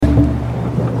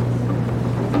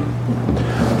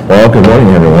Well, good morning,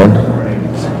 everyone.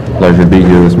 Pleasure to be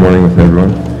here this morning with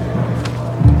everyone.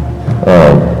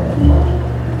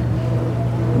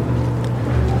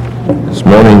 This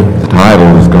morning, the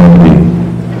title is going to be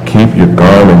Keep Your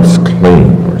Garments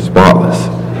Clean or Spotless.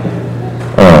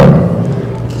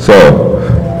 So,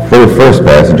 for the first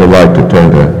passage, I'd like to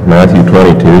turn to Matthew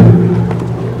 22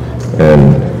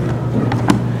 and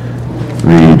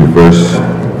read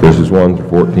verses 1 through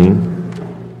 14.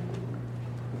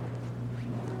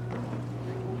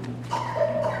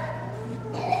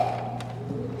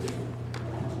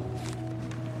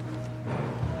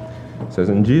 It says,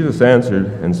 And Jesus answered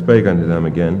and spake unto them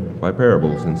again by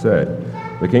parables, and said,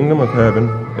 The kingdom of heaven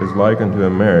is like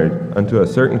unto a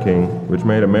certain king, which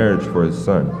made a marriage for his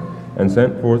son, and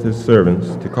sent forth his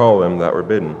servants to call them that were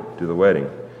bidden to the wedding.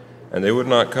 And they would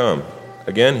not come.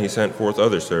 Again he sent forth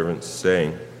other servants,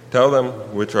 saying, Tell them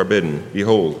which are bidden,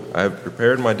 Behold, I have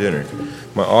prepared my dinner.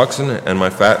 My oxen and my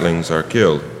fatlings are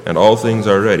killed, and all things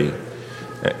are ready.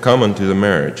 Come unto the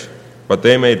marriage. But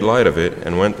they made light of it,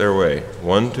 and went their way,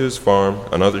 one to his farm,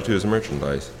 another to his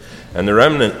merchandise. And the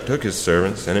remnant took his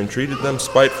servants, and entreated them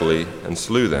spitefully, and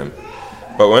slew them.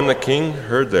 But when the king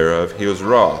heard thereof, he was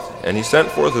wroth, and he sent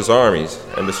forth his armies,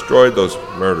 and destroyed those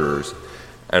murderers,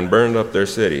 and burned up their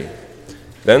city.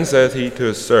 Then saith he to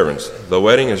his servants, The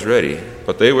wedding is ready,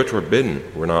 but they which were bidden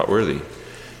were not worthy.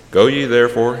 Go ye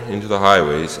therefore into the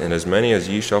highways, and as many as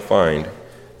ye shall find,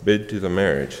 bid to the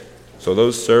marriage. So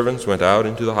those servants went out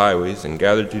into the highways, and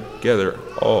gathered together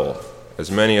all,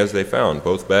 as many as they found,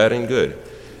 both bad and good.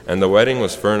 And the wedding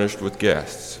was furnished with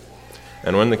guests.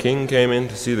 And when the king came in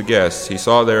to see the guests, he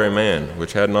saw there a man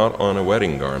which had not on a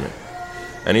wedding garment.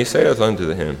 And he saith unto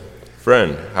him,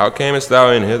 Friend, how camest thou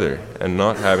in hither, and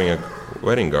not having a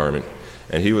wedding garment?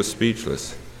 And he was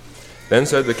speechless. Then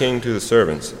said the king to the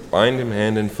servants, Bind him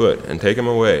hand and foot, and take him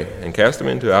away, and cast him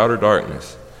into outer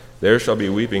darkness. There shall be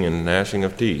weeping and gnashing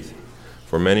of teeth.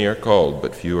 For many are called,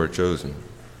 but few are chosen.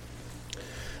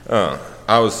 I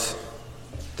was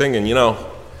thinking,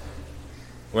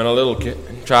 when a little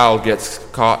child gets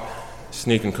caught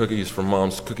sneaking cookies from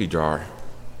mom's cookie jar,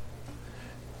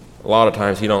 a lot of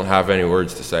times he don't have any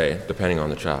words to say, depending on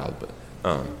the child. But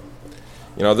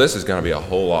this is going to be a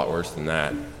whole lot worse than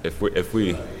that. If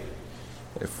we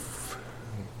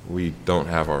don't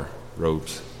have our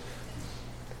robes,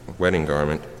 wedding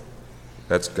garment,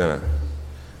 that's gonna.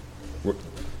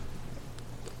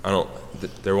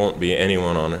 There won't be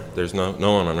anyone on it. There's no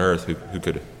one on earth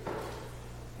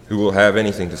who will have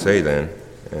anything to say then.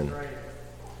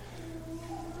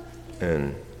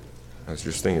 And I was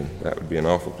just thinking that would be an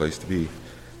awful place to be.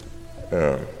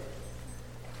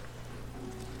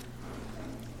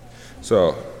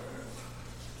 So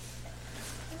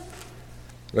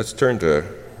let's turn to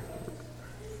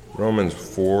Romans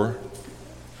 4.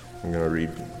 I'm going to read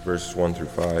verses 1 through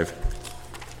 5.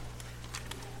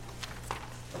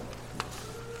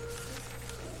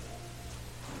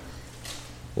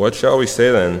 What shall we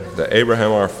say then that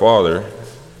Abraham our father,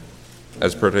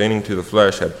 as pertaining to the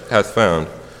flesh, hath found?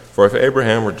 For if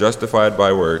Abraham were justified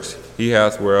by works, he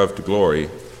hath whereof to glory,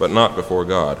 but not before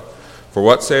God. For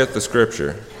what saith the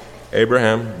Scripture?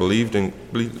 Abraham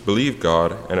believed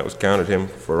God, and it was counted him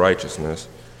for righteousness.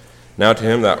 Now to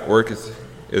him that worketh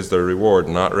is the reward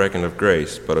not reckoned of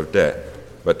grace, but of debt.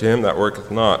 But to him that worketh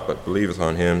not, but believeth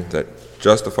on him that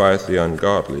justifieth the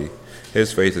ungodly,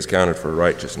 his faith is counted for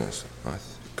righteousness. I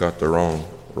got the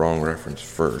wrong reference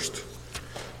first.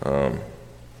 I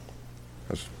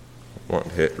was wanting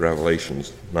to hit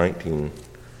Revelations 19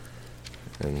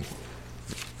 and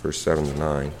verse 7 to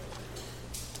 9. It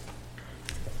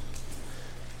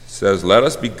says, Let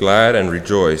us be glad and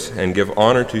rejoice, and give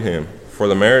honor to him, for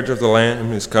the marriage of the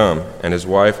Lamb is come, and his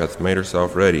wife hath made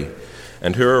herself ready.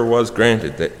 And to her was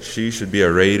granted that she should be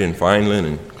arrayed in fine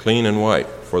linen, clean and white,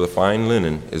 for the fine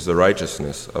linen is the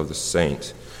righteousness of the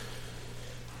saints.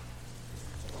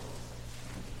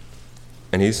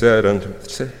 And he saith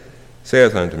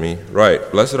unto me, Right,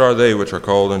 blessed are they which are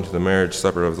called unto the marriage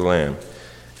supper of the Lamb.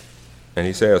 And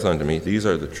he saith unto me, These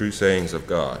are the true sayings of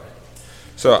God.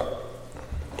 So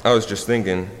I was just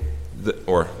thinking,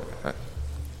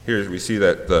 here we see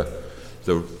that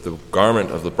the garment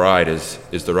of the bride is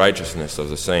the righteousness of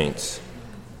the saints.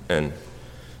 And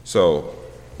so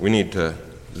we need to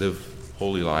live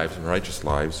holy lives and righteous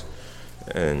lives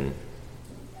and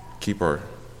keep our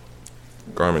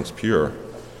garments pure.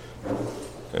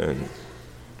 And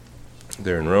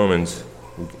there in Romans,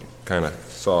 we kind of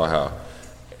saw how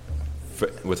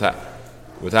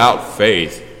without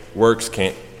faith, works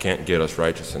can't get us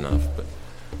righteous enough. But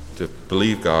to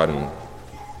believe God and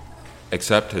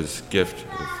accept his gift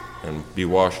and be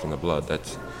washed in the blood,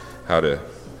 that's how to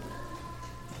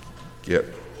get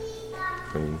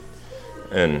clean.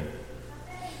 And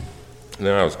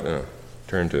then I was going to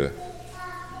turn to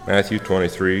Matthew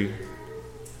 23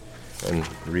 and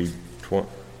read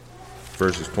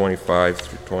verses 25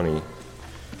 through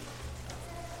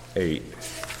 28.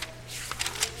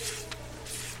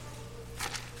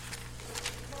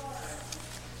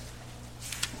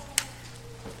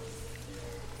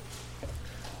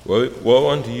 Woe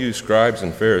unto you, scribes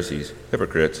and Pharisees,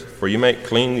 hypocrites, for you make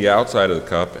clean the outside of the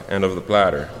cup and of the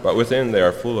platter, but within they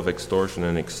are full of extortion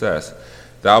and excess.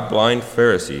 Thou blind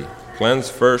Pharisee, cleanse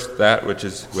first that which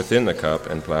is within the cup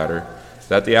and platter,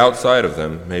 that the outside of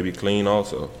them may be clean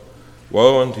also.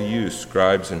 Woe unto you,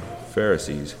 scribes and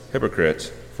Pharisees,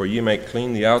 hypocrites, for ye make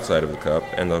clean the outside of the cup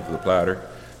and of the platter,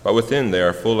 but within they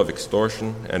are full of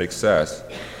extortion and excess.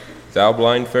 Thou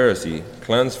blind Pharisee,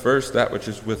 cleanse first that which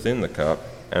is within the cup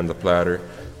and the platter,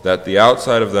 that the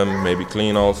outside of them may be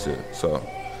clean also. So,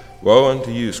 woe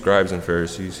unto you, scribes and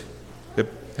Pharisees,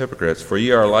 hypocrites, for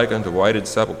ye are like unto whited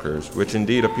sepulchres, which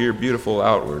indeed appear beautiful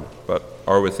outward, but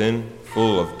are within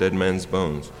full of dead men's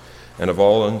bones, and of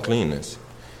all uncleanness.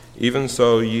 Even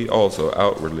so ye also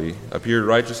outwardly appear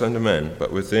righteous unto men,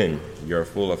 but within ye are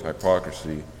full of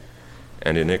hypocrisy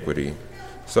and iniquity.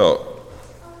 So,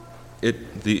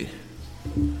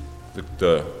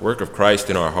 the work of Christ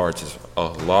in our hearts is a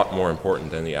lot more important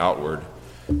than the outward.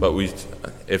 But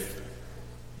if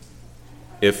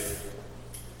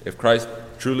Christ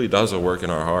truly does a work in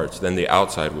our hearts, then the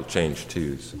outside will change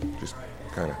too. So just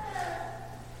kind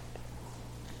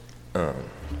of,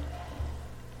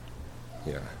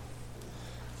 yeah.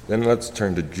 Then let's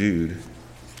turn to Jude.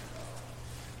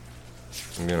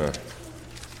 I'm gonna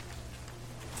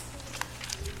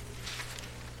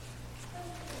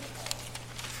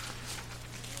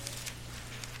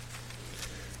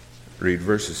read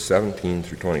verses 17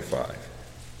 through 25.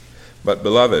 But,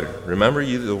 beloved, remember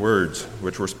ye the words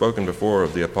which were spoken before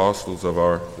of the apostles of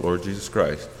our Lord Jesus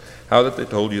Christ, how that they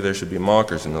told you there should be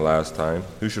mockers in the last time,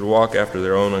 who should walk after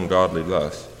their own ungodly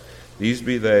lusts. These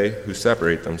be they who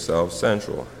separate themselves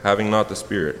sensual, having not the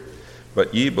Spirit.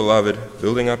 But ye, beloved,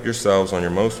 building up yourselves on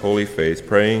your most holy faith,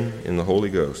 praying in the Holy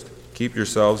Ghost, keep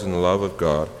yourselves in the love of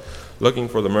God, looking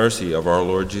for the mercy of our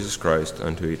Lord Jesus Christ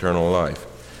unto eternal life.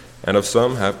 And of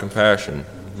some have compassion,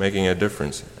 making a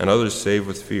difference, and others save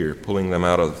with fear, pulling them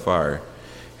out of the fire,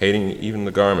 hating even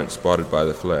the garment spotted by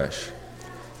the flesh.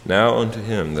 Now unto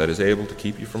him that is able to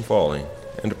keep you from falling,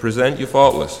 and to present you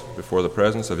faultless before the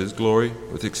presence of his glory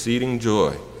with exceeding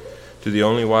joy, to the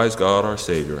only wise God our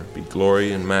Savior, be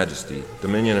glory and majesty,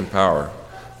 dominion and power,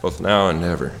 both now and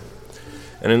ever.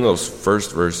 And in those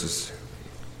first verses,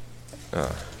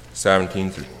 17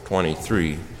 through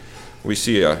 23, we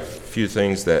see a few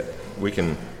things that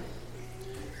can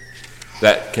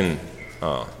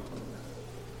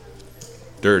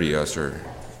dirty us,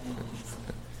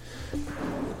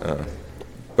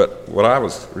 but what I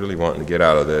was really wanting to get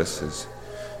out of this is,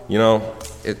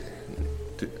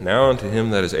 now unto him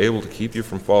that is able to keep you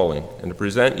from falling, and to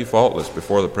present you faultless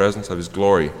before the presence of his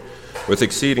glory with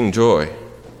exceeding joy.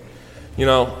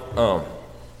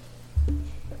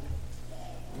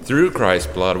 Through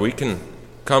Christ's blood, we can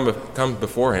come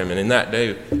before him, and in that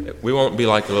day, we won't be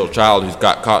like the little child who's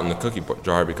got caught in the cookie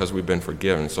jar because we've been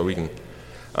forgiven. So we can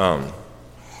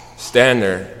stand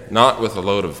there not with a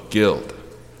load of guilt,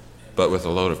 but with a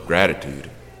load of gratitude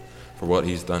for what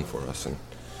he's done for us. And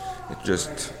it's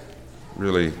just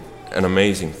really an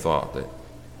amazing thought that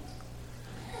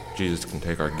Jesus can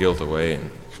take our guilt away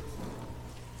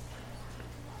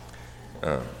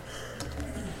and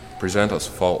present us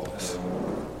faultless.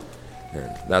 And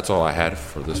that's all I had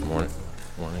for this morning.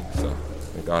 So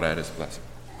may God add his blessing.